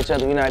and him around each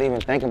other, we not even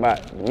thinking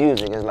about the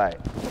music. It's like,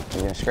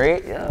 you been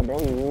straight? Yeah, bro.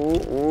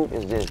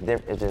 It's just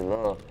different. It's just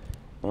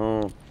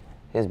love.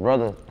 His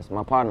brother, that's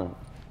my partner.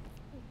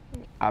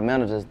 Our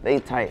managers, they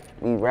tight.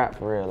 We rap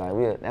for real.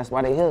 Like that's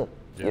why they here.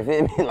 Yeah. You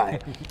feel me?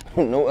 Like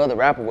no other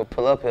rapper would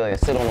pull up here and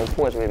sit on the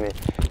porch with me.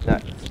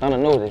 Like,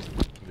 Stunna know this.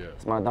 Yeah.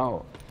 It's my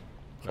dog.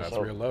 That's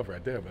real love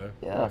right there, man.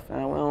 Yeah,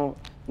 fam. We don't,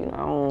 you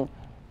know,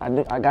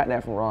 I got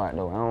that from Rod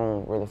though. I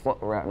don't really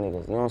fuck with rap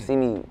niggas. You don't see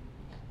me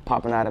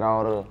popping out at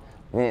all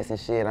the events and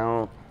shit.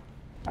 I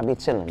be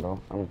chilling,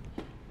 bro. I'm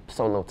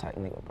solo type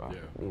nigga, bro. Yeah.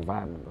 Be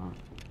vibing, bro.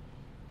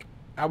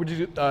 How would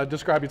you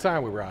describe your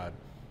time with Rod?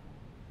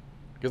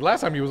 Because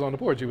last time you was on the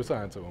porch, you was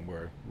signed to him,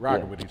 or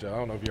rocking with each other. I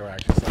don't know if you were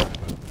actually signed.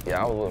 But.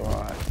 Yeah, I was with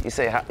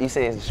Rod. You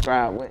say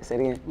describe what? Say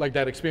it again. Like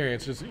that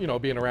experience, just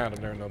being around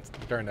him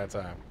during that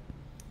time.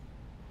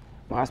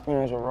 My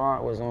experience with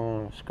Rod was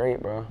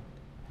straight, bro.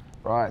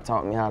 Rod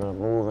taught me how to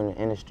move in the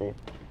industry.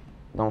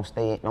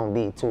 Don't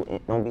be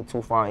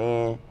too far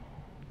in.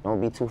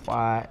 Don't be too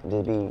far.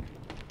 Just be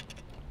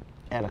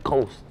at a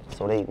coast,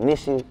 so they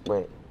miss you,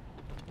 but.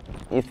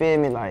 You feel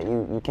me? Like,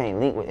 you can't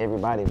link with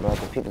everybody, bro,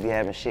 because people be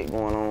having shit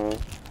going on.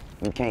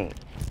 You can't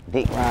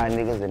dick ride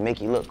niggas that make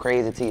you look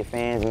crazy to your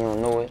fans and you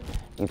don't know it.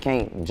 You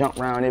can't jump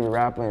around every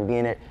rapper and be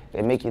in there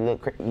that make you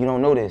look crazy. You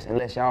don't know this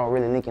unless y'all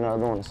really linking up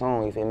doing the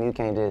song, you feel me? You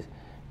can't just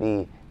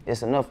be, it's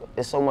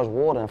so much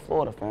water in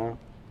Florida, fam.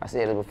 I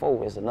said it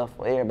before, it's enough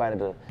for everybody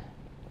to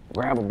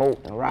grab a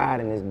boat and ride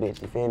in this bitch,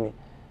 you feel me?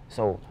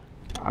 So,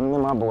 I'm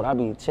in my boat, I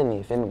be chilling,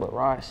 you feel me? But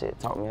Rod shit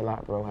taught me a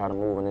lot, bro, how to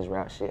move in this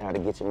rap shit, how to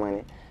get your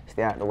money.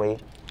 Stay out the way.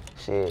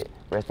 Shit,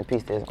 rest in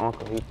peace to his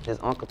uncle. His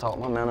uncle taught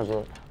my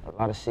manager a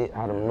lot of shit,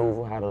 how to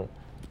maneuver, how to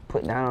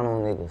put down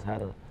on niggas,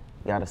 you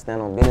gotta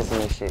stand on business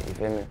and this shit, you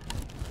feel me?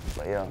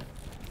 But yeah,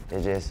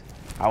 it's just,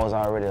 I was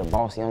already a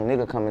boss young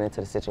nigga coming into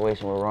the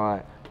situation with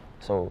Rod.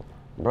 So,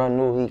 bro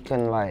knew he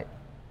couldn't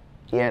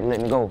he had to let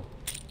me go.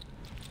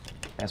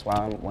 That's why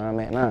I'm where I'm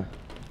at now.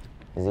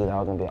 It's either I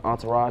was gonna be an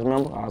entourage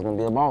member or I was gonna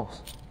be a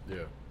boss. Yeah.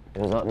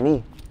 It was up to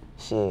me.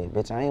 Shit,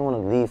 bitch, I ain't wanna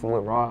leave from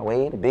with Rod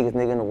Wade, the biggest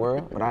nigga in the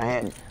world, but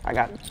I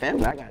got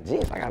family, I got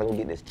G's, I gotta go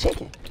get this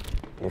chicken.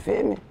 You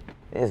feel me?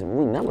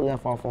 We never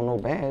left off on no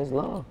bad, it's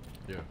love.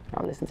 Yeah.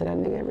 I listen to that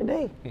nigga every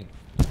day.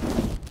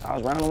 I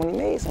was around him when he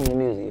made some of the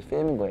music, you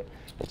feel me? But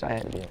bitch,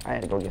 I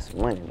had to go get some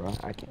money, bro.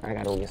 I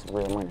gotta go get some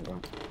real money, bro.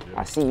 Yeah.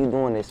 I see you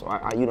doing this, so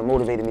you done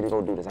motivated me to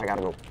go do this. I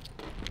gotta go.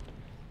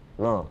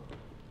 Love.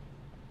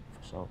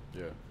 For sure.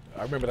 Yeah.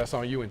 I remember that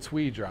song you and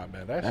Tweed dropped,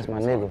 man. That's my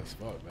nigga.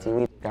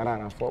 Tweed got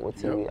out, I fought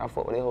with Tweed. I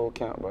fought with their whole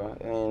camp, bro.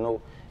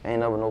 Ain't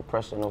never no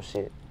pressure, no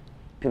shit.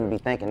 People be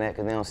thinking that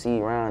because they don't see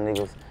you around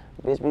niggas.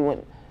 Bitch,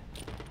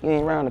 you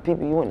ain't around the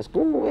people you went to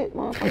school with,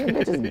 motherfucker.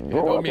 Bitches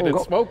grow up and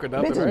grow. Smoke or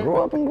nothing, bitches right?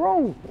 grow up and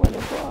grow. What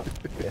the fuck?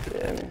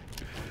 Yeah, man.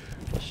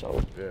 For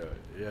sure.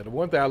 Yeah. The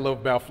one thing I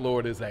love about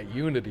Florida is that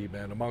unity,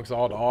 man, amongst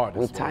all the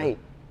artists.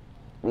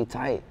 We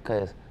tight,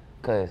 cause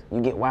you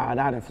get wild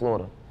out in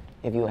Florida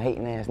if you a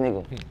hating ass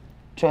nigga.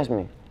 Trust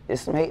me, there's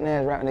some hating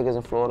ass rap niggas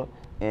in Florida,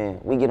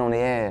 and we get on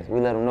their ass.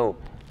 We let them know.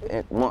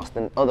 And amongst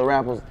the other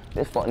rappers,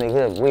 this fuck nigga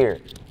here is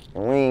weird.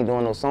 And we ain't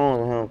doing no songs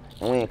with him,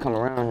 and we ain't come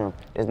around him.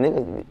 There's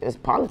niggas, it's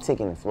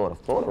politicking in Florida.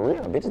 Florida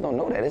real, bitches don't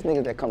know that. There's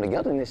niggas that come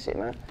together in this shit,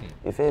 man.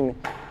 You feel me?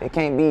 It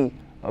can't be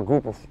a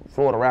group of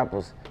Florida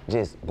rappers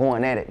just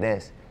going at it.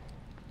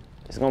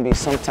 It's gonna be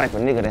some type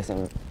of nigga that's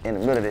in the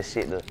middle of this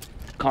shit to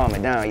calm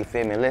it down, you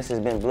feel me? Unless it's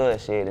been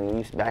bloodshed and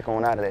you back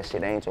on out of that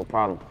shit, that ain't your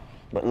problem.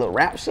 But look,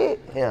 rap shit,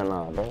 hell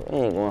nah, bro. We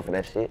ain't going for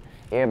that shit.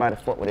 Everybody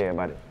fuck with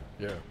everybody.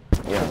 Yeah.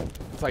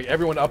 It's like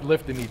everyone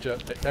uplifting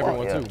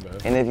everyone too, man.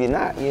 And if you're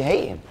not, you're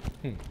hating.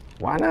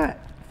 Why not?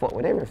 Fuck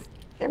with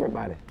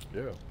everybody.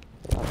 Yeah.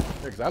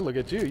 Because I look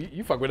at you,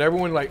 you fuck with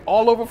everyone like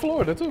all over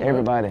Florida too.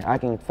 Everybody. Man. I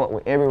can fuck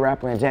with every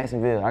rapper in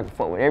Jacksonville. I can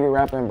fuck with every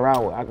rapper in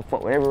Broward. I can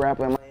fuck with every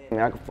rapper in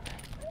Miami.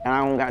 And I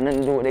don't got nothing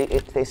to do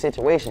with their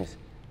situations.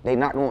 They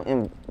not gonna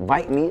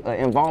invite me or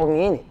involve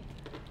me in it.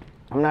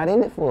 I'm not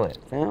in it for it,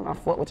 fam. I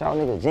fuck with y'all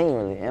niggas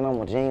genuinely, and I'm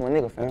a genuine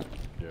nigga, fam.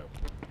 Yeah.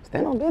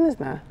 Stand on business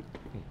now.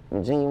 I'm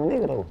a genuine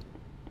nigga though.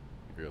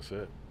 Real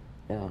shit.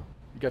 Yeah.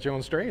 You got your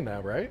own strain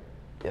now, right?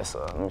 Yes,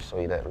 sir. Let me show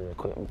you that real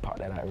quick. Let me pop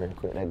that out real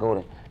quick. That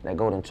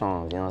golden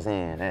charms, you know what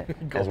I'm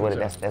saying? That's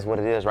what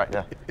it is right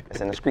there.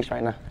 It's in the streets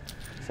right now.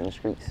 It's in the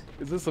streets.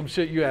 Is this some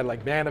shit you had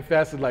like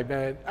manifested? Like,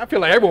 man, I feel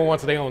like everyone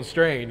wants their own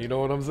strain. You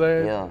know what I'm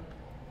saying?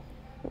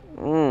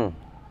 Yeah.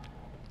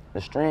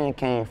 The strain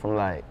came from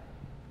like.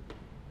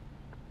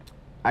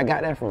 I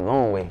got that from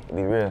Longway, to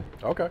be real.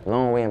 Okay.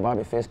 Longway and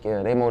Bobby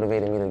Fitzgerald, they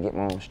motivated me to get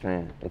my own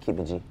strand, to keep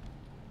it G,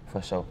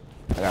 for sure.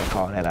 I gotta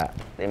call that out.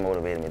 They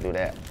motivated me to do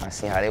that. I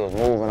see how they was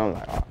moving, I'm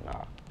like, oh,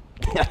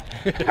 nah.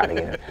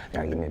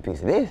 gotta give me a piece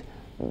of this.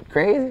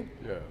 Crazy?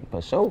 Yeah.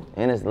 For sure.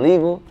 And it's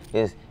legal,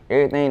 it's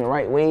everything the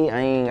right way.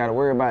 I ain't gotta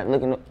worry about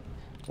looking up.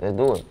 Let's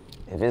do it.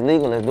 If it's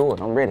legal, let's do it.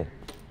 I'm ready.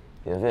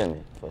 You feel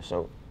me? For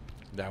sure.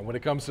 Now, when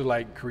it comes to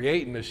like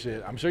creating the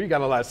shit, I'm sure you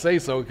got a lot to say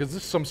so, because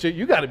this is some shit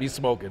you got to be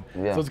smoking.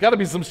 Yeah. So it's got to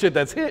be some shit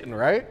that's hitting,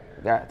 right?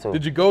 Got to.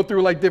 Did you go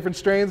through like different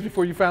strains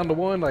before you found the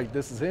one? Like,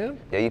 this is him?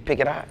 Yeah, you pick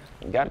it out.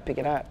 You gotta pick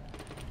it out.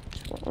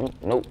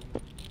 Nope.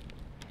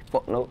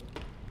 Fuck no.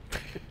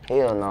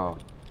 Hell no.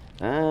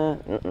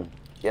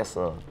 Yes,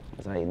 sir.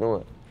 That's how you do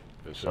it.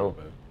 For sure,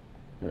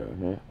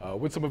 man. Yeah.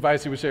 What's some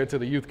advice you would share to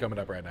the youth coming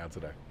up right now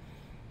today?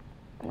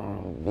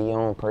 Be your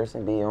own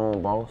person, be your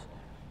own boss.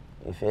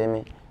 You feel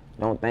me?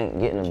 Don't think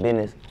getting a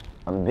business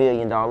 $1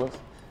 billion.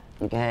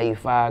 You can have you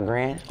 $5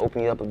 grand,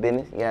 open you up a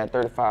business. You got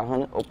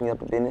 3,500, open you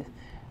up a business.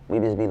 We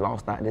just be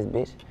lost out this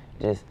bitch.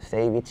 Just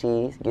save your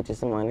cheese, get you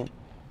some money.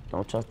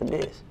 Don't trust the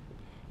bitch.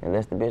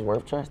 Unless the bitch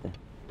worth trusting.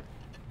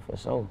 For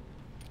sure.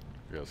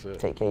 Yes, sir.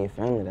 Take care of your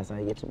family, that's how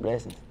you get your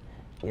blessings.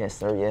 Yes,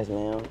 sir, yes,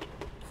 ma'am.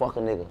 Fuck a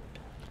nigga.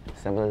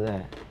 Simple as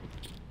that.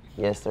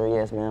 Yes, sir,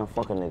 yes, ma'am.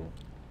 Fuck a nigga.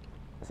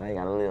 That's how you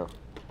gotta live.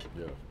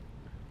 Yeah.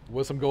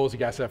 What's some goals you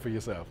got set for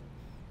yourself?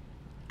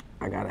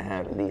 I gotta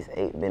have at least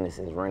 8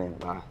 businesses running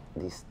by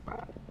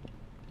December.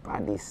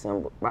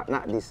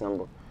 Not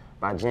December.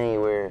 By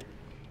January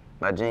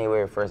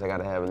 1st, I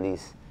gotta have at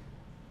least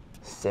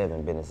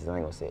 7 businesses. I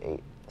ain't gonna say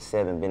 8.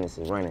 7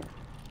 businesses running.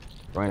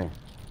 At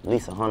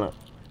least 100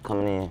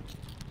 coming in.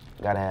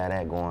 Gotta have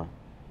that going.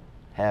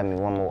 Have me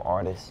 1 more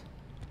artist.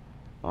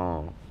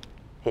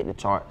 Hit the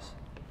charts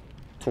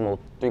 3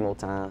 more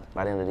times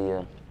by the end of the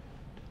year.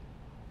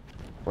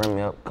 Run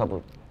me up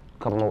couple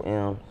more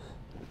M's.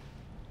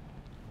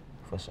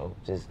 For sure,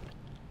 just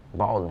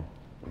bossing.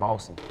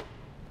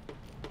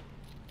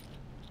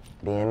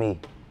 Being me.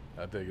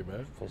 I take it,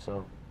 man. For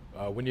sure.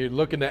 When you're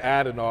looking to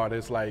add an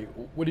artist, like,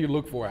 what do you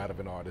look for out of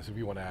an artist if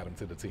you want to add them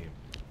to the team?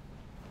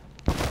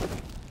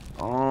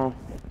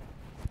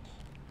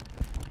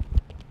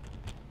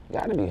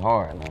 Gotta be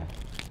hard, man.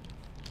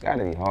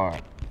 Gotta be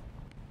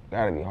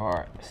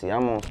hard. See,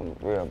 I'm on some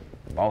real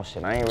boss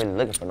shit. I ain't really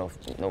looking for no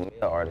male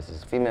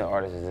artists. Female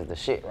artists is the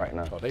shit right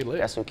now. Oh, they lit.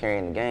 That's who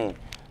carrying the game.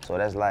 So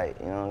that's like,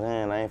 you know what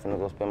I'm saying? I ain't finna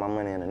go spend my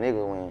money on a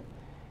nigga when,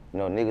 you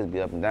know, niggas be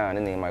up and down.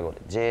 This nigga might go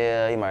to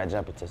jail. He might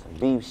jump into some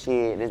beef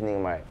shit. This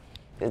nigga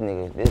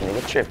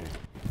tripping.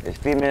 This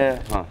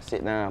female,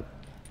 sit down.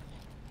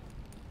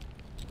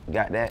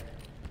 Got that.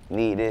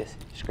 Need this.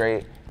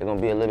 Straight. They're gonna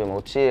be a little bit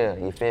more chill.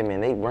 You feel me?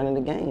 And they running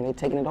the game. They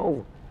taking it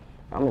over.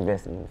 I'm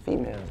investing in the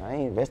females. I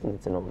ain't investing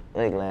into no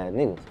ugly ass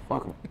niggas.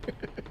 Fuck them.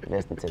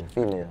 Investing to the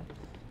females.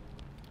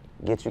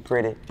 Get your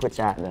credit. Put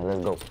you out there.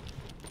 Let's go.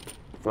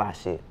 Fly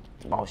shit.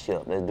 Boss shit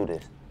up. Let's do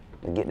this.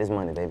 Let's get this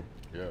money, baby.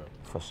 Yeah.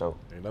 For sure.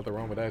 Ain't nothing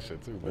wrong with that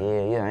shit, too,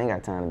 man. Yeah. I ain't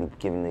got time to be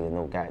giving niggas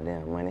no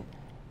goddamn money.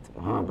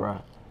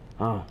 Bro.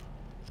 For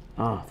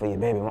your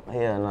baby.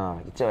 Hell nah.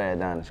 Get your ass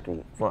down the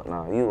street. Fuck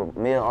nah. You a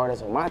male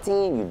artist on my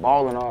team, you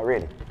balling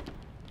already.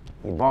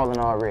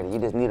 You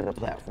just needed a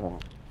platform.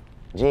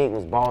 Jig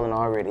was balling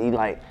already.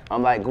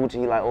 I'm like Gucci,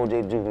 he like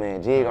OJ Juice,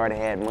 man. Jig already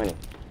had money.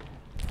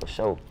 For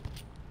sure.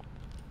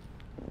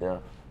 Yeah.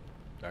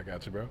 I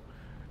got you, bro.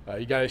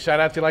 You got a shout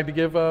out you'd like to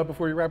give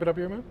before you wrap it up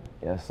here, man?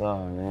 Yes, sir,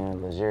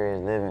 man. Luxurious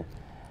Living.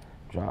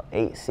 Drop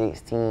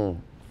 8/16.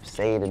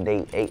 Say the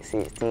date,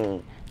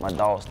 8/16. My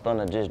dog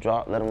Stunna just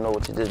dropped. Let him know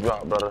what you just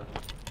dropped, brother.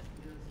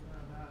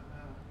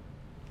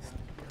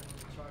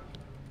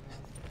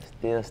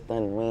 Still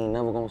stunning. We ain't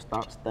never gonna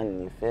stop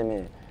stunning, you feel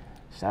me?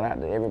 Shout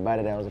out to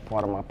everybody that was a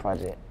part of my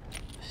project.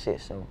 Shit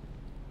show.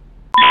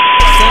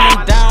 Send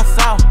them down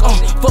south,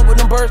 fuck with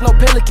them birds, no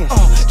pelicans.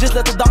 Just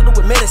let the doctor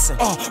with medicine.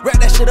 Wrap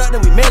that shit up,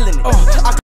 then we mailing it.